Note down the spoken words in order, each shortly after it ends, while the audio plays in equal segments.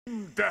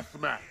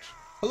Deathmatch.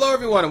 Hello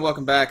everyone and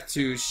welcome back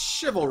to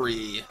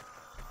Chivalry.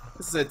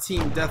 This is a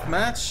team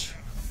deathmatch,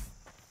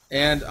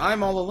 and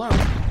I'm all alone.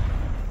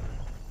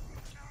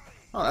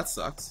 Oh, that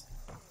sucks.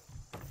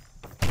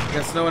 I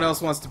guess no one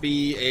else wants to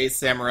be a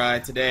samurai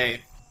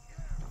today.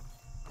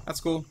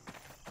 That's cool.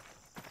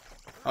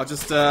 I'll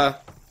just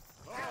have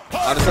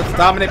to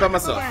dominate by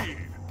myself.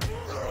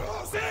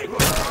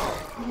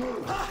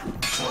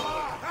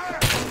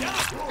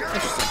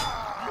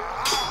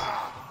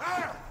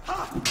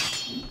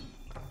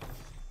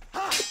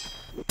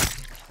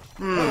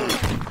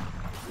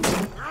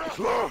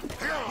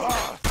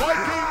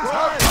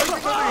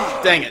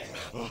 Dang it.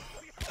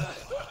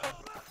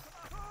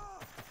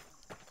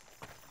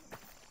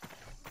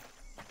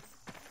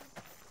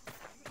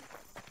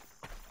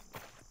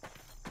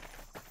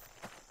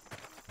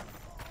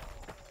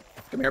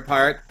 Come here,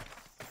 pirate.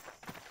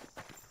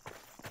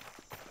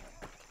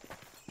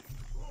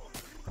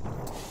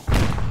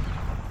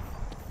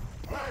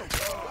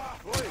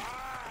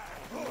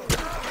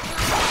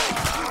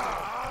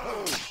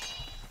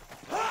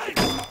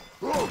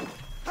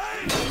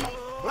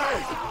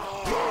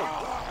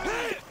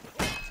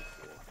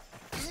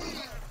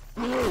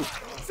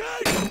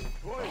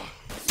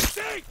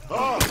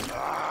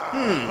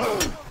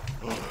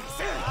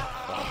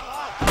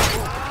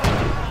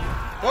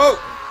 Whoa!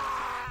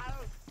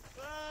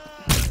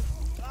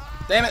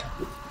 Damn it!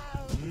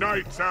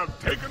 Knights have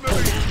taken the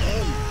lead.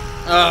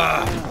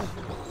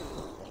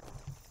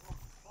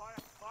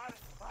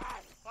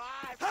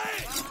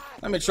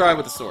 Let me try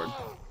with the sword.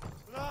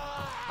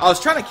 I was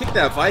trying to kick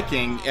that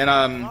Viking,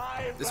 and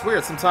it's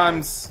weird.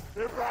 Sometimes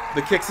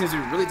the kick seems to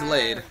be really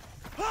delayed.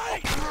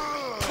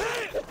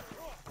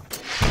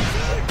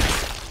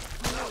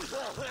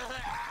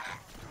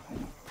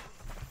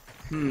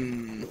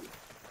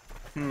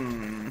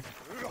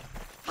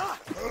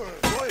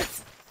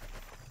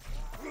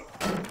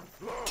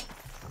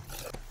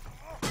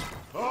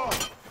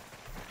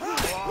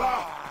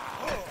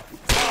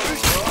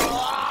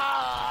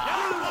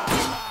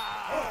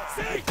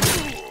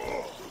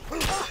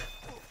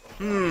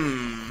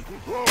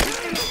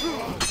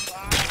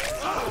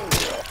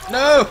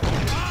 No!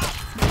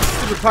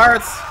 Stupid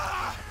pirates!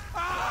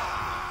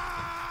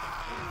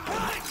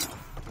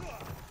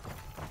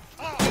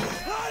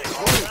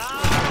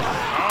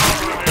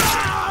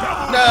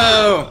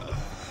 No!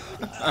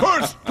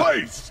 First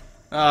place.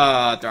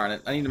 Ah, darn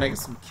it. I need to make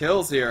some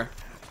kills here.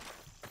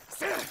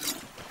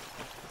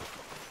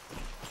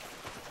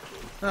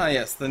 Ah,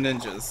 yes, the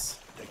ninjas.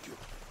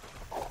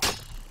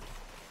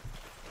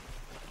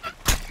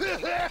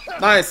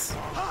 Nice!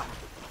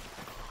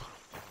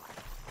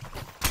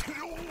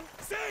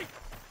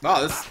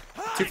 Wow, this is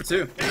 2 for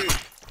 2.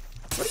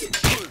 What are you...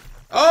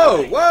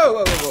 Oh! Whoa,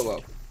 whoa, whoa, whoa,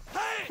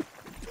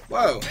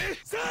 whoa. Whoa.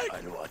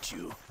 I know what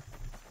you.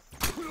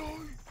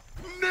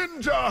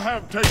 Ninja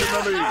have taken the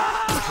lead.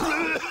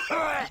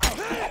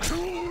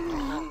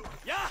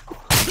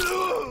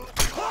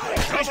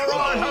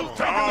 Samurai have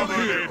taken the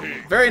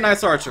lead. Very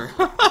nice archer.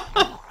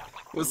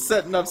 Was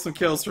setting up some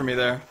kills for me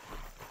there.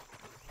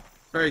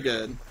 Very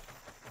good.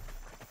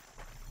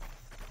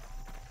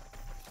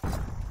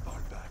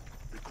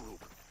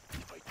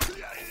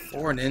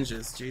 Four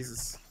ninjas,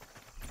 Jesus.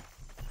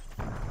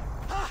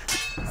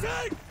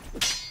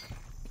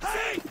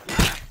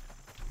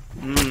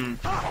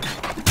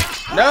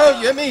 No,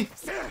 you hit me!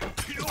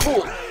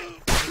 Cool.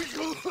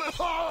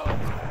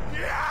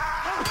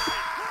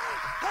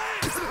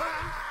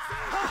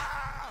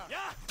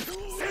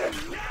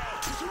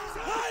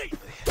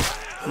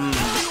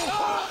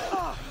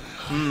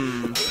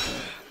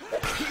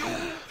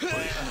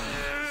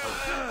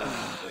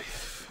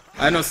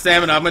 I have no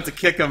stamina, I meant to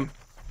kick him.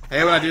 I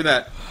hate when I do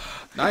that.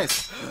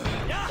 Nice.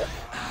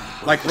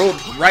 Like,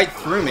 rolled right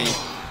through me.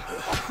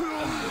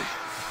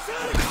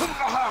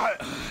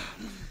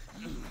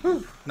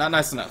 Whew, not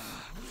nice enough.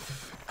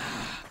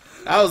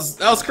 That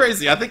was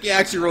crazy. I think he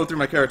actually rolled through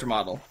my character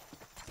model.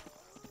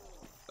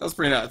 That was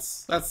pretty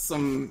nuts. That's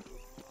some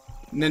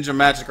ninja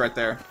magic right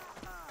there.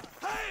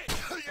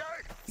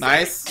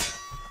 Nice.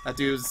 That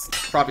dude's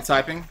probably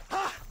typing.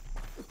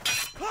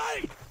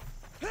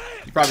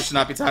 You probably should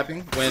not be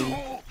typing when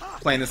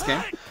playing this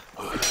game.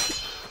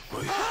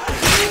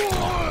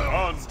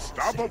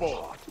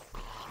 Unstoppable.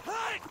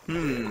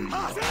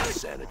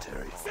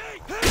 Sanitary.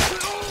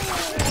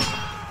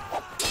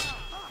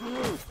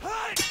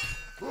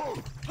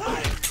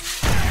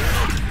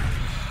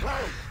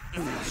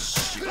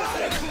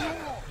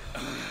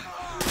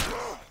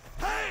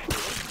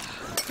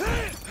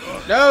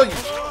 No, you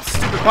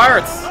stupid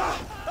pirates!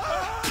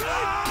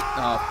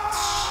 Oh,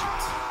 shoot.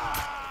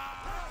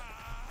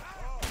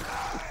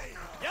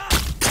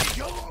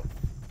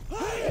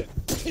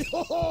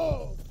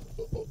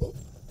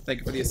 Thank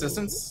you for the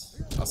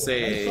assistance. I'll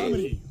say...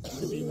 Family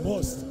will be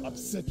most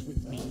upset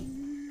with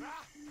me.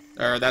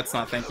 Or that's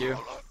not thank you.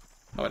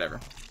 Oh, whatever.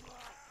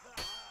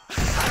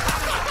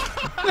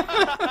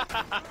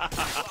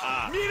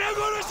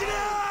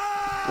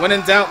 When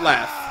in doubt,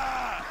 laugh.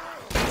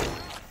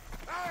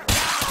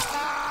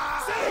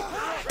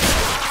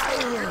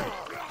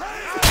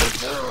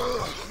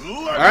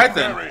 Alright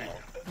then.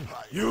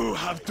 You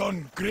have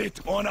done great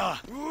honor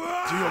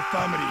to your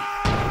family.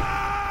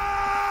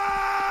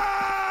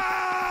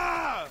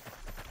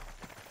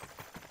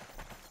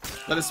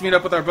 Let us meet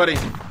up with our buddy.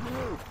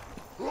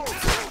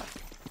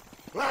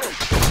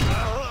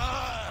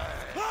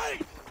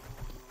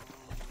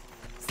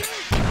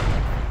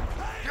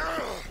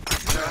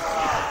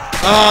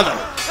 Oh, the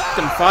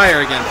fucking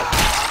fire again.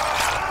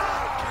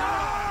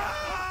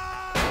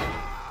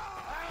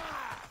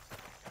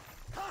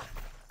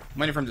 I'm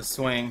waiting for him to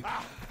swing.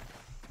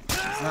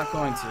 He's not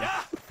going to.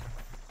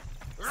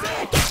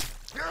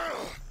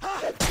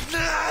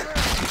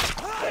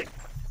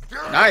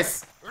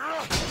 Nice.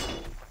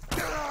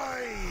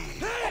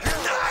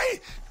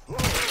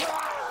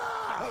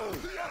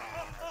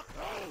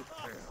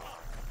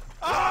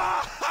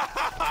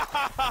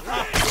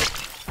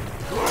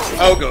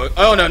 Oh, good.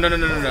 Oh, no.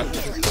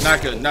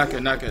 Not good, not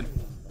good, not good.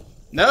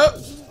 Nope.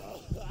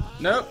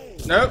 Nope.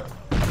 Nope.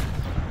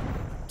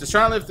 Just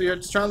trying to live here.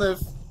 Just trying to live.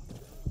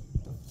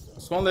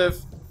 Just want to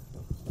live.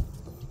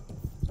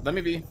 Let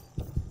me be. Did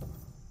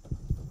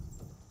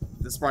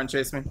the Spartan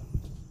chase me?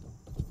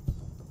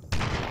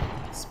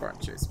 Spartan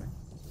chase me.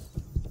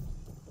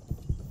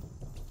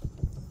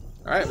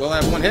 Alright, well I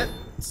have one hit,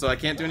 so I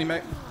can't do any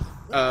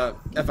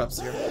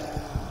F-ups here.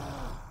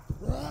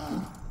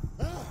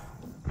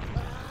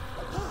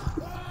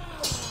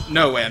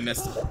 No way I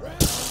missed it.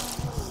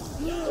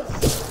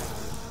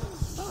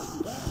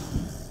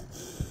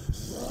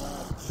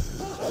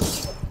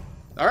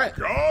 Alright.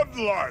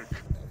 Godlike.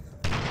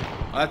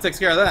 Well, that takes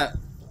care of that.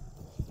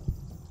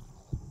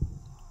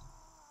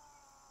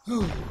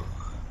 Whew.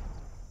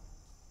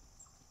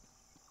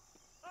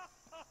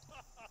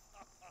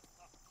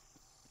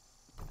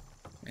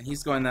 And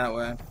he's going that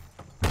way.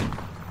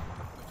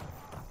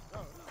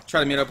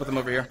 Try to meet up with him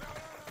over here.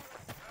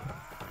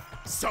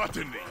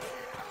 Certainly.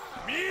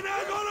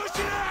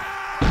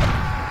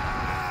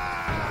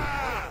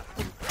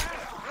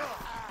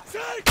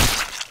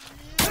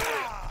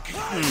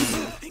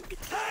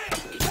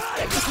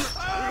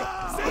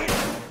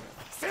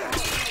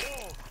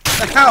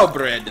 The cow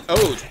bread.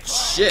 Oh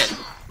shit.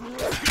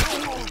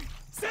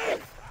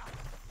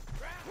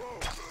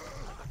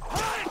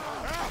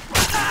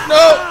 No.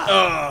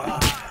 Oh.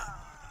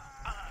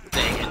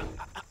 Dang it.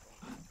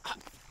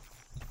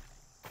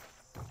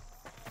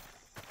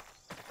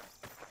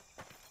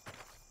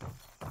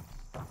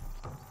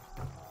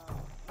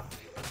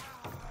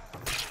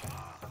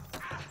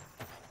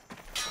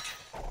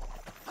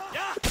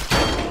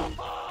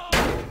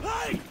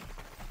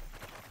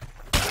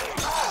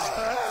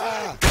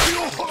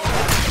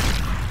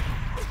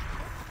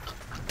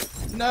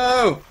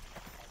 No.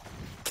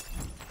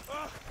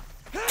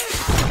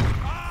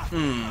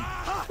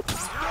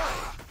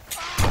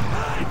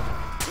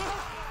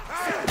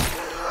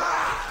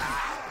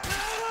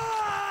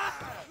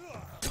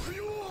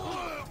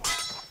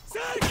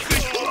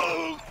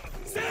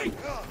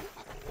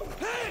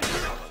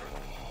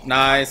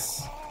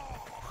 Nice.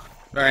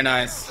 Very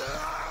nice.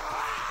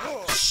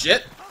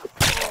 Shit.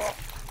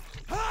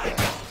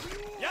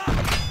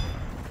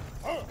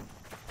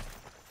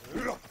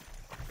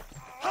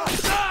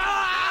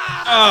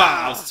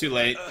 Ah, I was too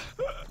late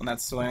on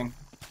that swing.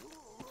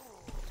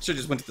 Should've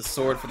just went to the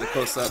sword for the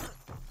close-up.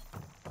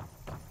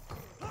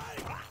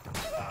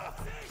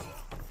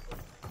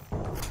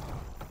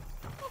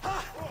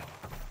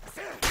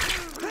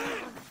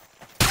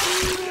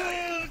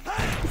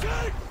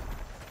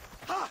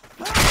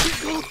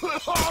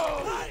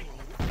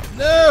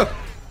 No!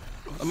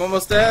 I'm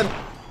almost dead.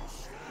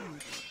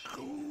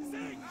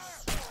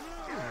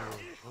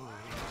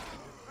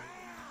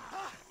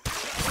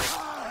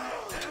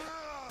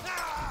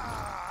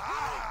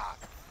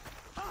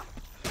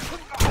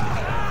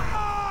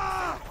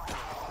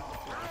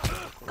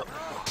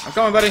 I'm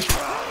coming, buddy.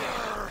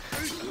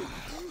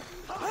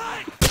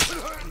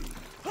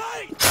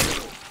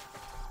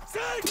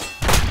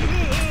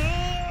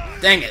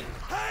 Dang it.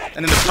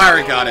 And then the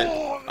pirate got it.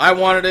 I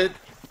wanted it.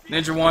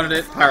 Ninja wanted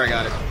it. Pirate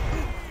got it.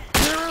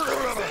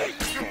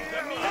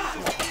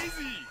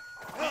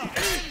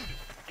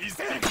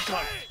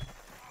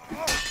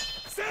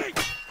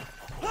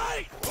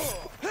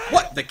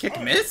 What? The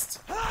kick missed?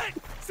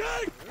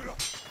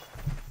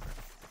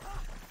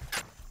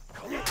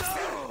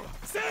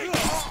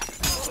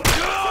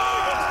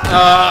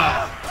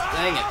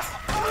 Dang it.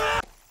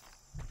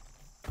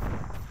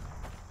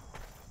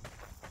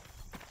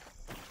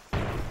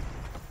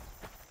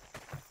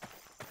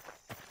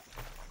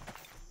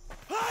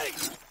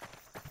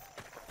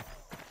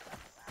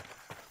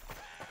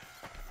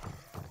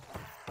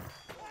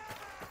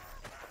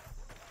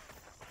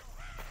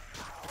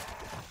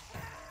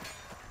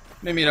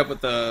 Let me meet up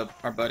with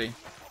our buddy.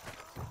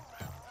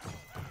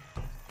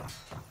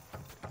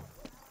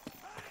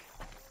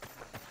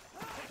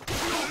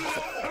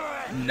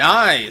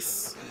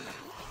 Nice!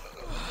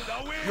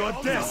 Your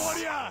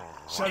death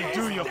shall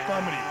do your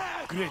family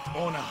great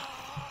honor.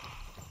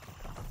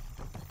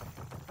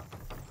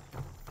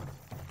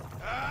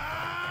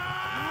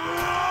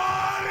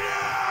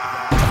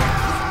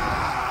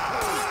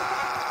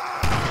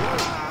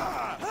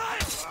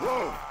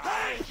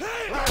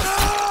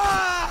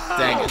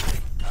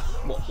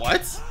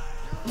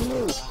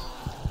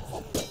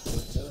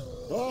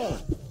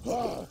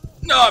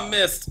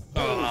 missed.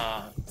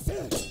 Ah.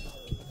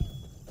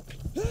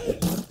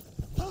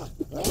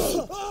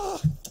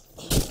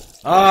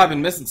 Oh, I've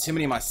been missing too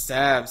many of my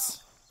stabs.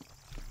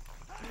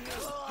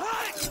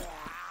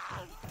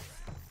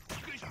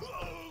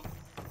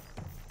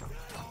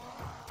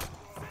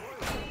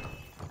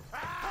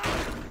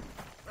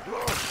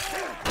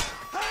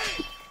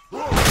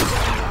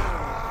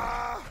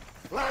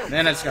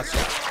 Man, I just got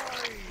shot.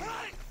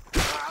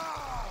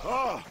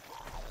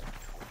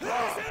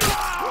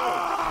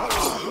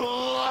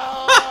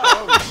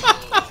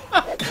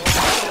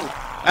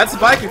 That's a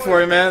Viking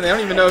for you, man. They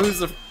don't even know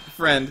who's a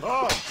friend.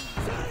 What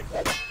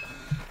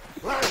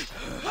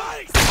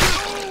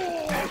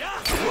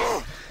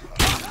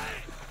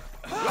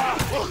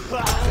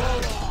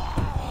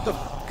the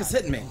fuck is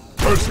hitting me?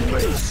 First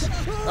place.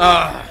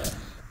 Ah.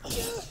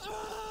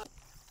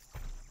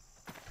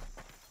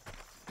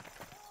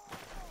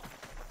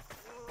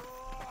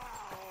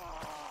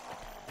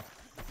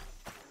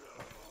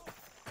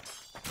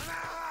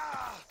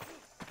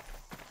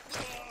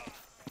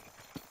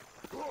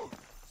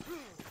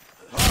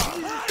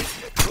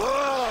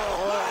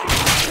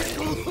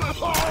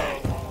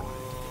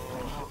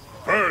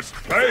 First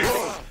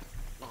place.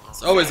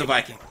 It's always a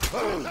Viking.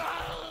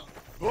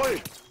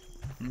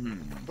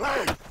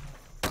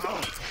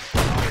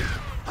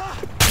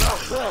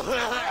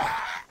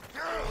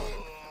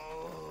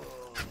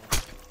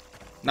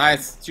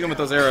 Nice. Shoot him with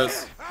those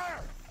arrows.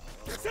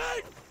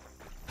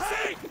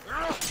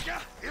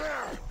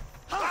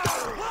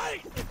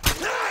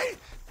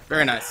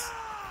 Very nice.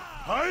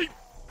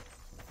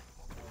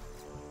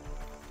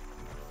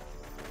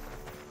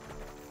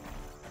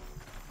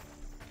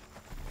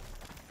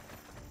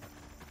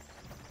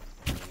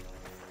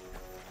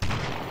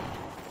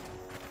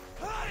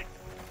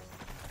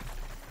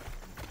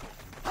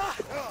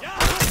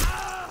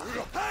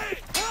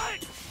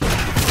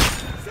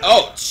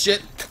 Oh,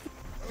 shit.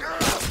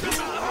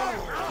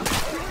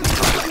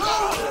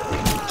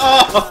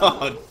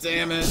 Oh,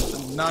 damn it.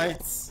 The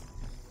knights.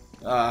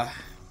 That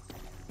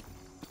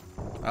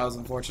was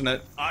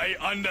unfortunate. I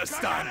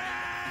understand.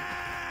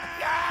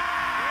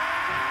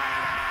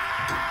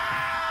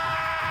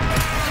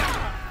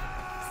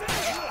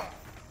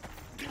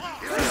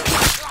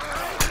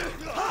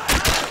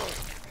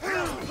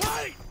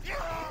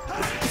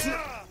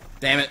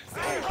 Damn it.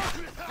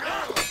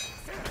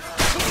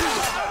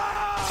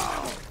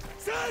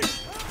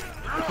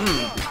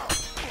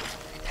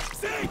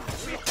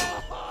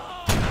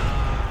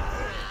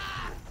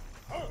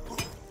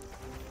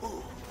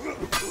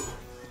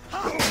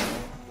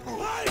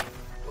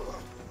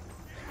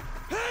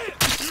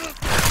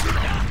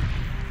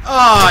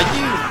 Ah,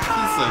 you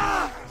piece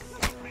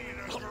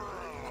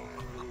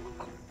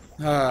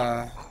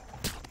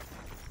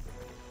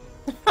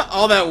of...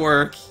 all that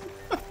work.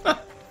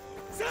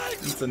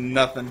 It's a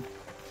nothing.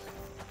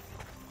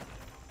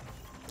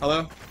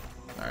 Hello?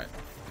 Alright.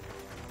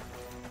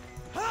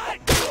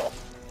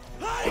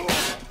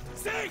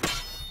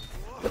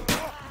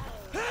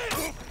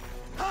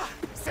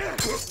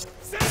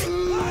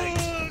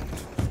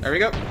 There we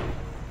go.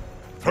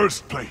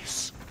 First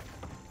place.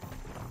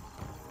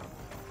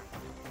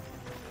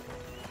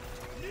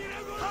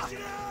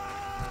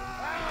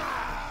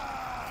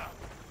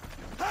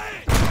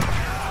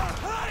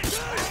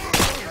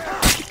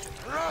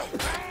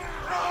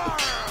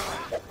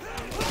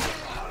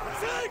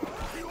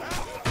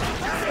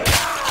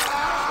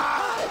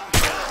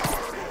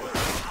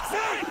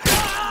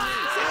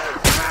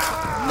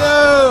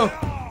 No!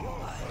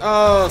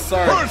 Oh,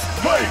 sorry. First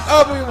place.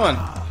 Oh, but we won.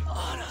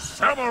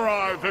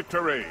 Samurai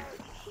victory.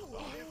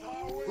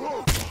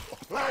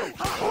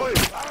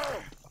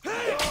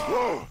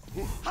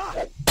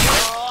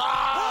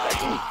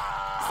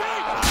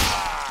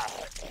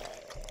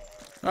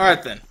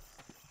 Alright then.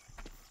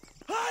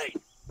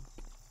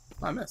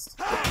 I missed.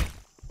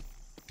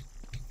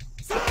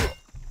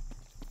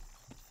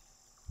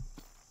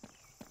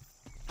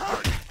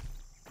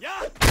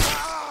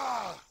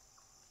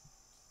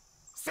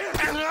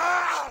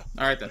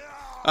 Alright then.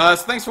 So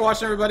thanks for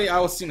watching, everybody. I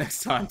will see you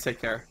next time. Take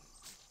care.